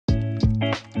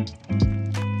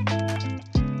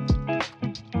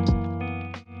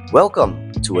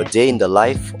Welcome to a day in the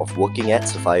life of working at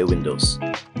Sapphire Windows.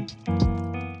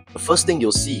 The first thing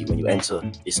you'll see when you enter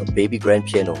is a baby grand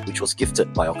piano which was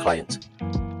gifted by our client.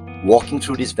 Walking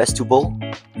through this vestibule,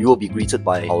 you will be greeted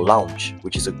by our lounge,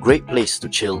 which is a great place to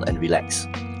chill and relax.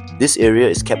 This area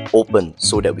is kept open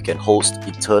so that we can host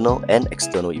internal and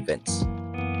external events.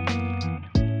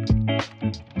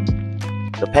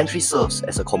 The pantry serves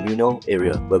as a communal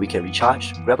area where we can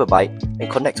recharge, grab a bite, and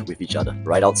connect with each other.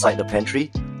 Right outside the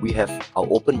pantry, we have our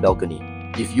open balcony.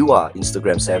 If you are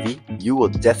Instagram savvy, you will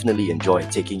definitely enjoy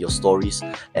taking your stories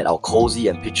at our cozy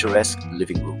and picturesque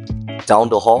living room. Down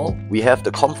the hall, we have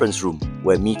the conference room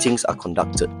where meetings are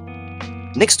conducted.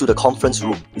 Next to the conference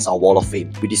room is our wall of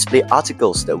fame. We display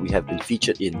articles that we have been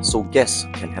featured in so guests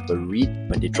can have a read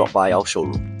when they drop by our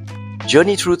showroom.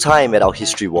 Journey through time at our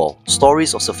history wall.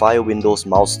 Stories of Sapphire Windows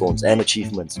milestones and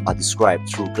achievements are described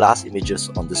through glass images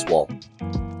on this wall.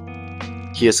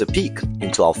 Here's a peek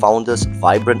into our founder's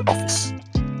vibrant office.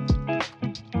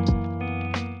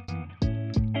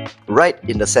 Right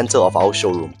in the center of our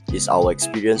showroom is our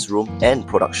experience room and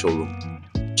product showroom.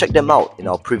 Check them out in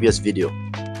our previous video.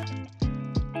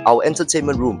 Our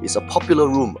entertainment room is a popular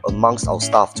room amongst our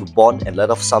staff to bond and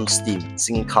let off some steam,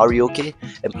 singing karaoke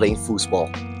and playing foosball.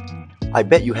 I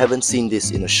bet you haven't seen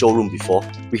this in a showroom before.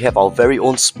 We have our very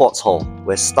own sports hall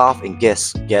where staff and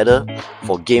guests gather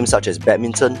for games such as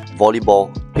badminton,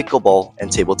 volleyball, pickleball,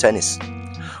 and table tennis.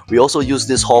 We also use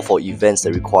this hall for events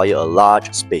that require a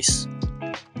large space.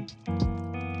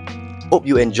 Hope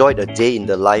you enjoyed a day in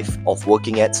the life of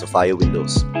working at Sapphire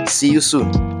Windows. See you soon!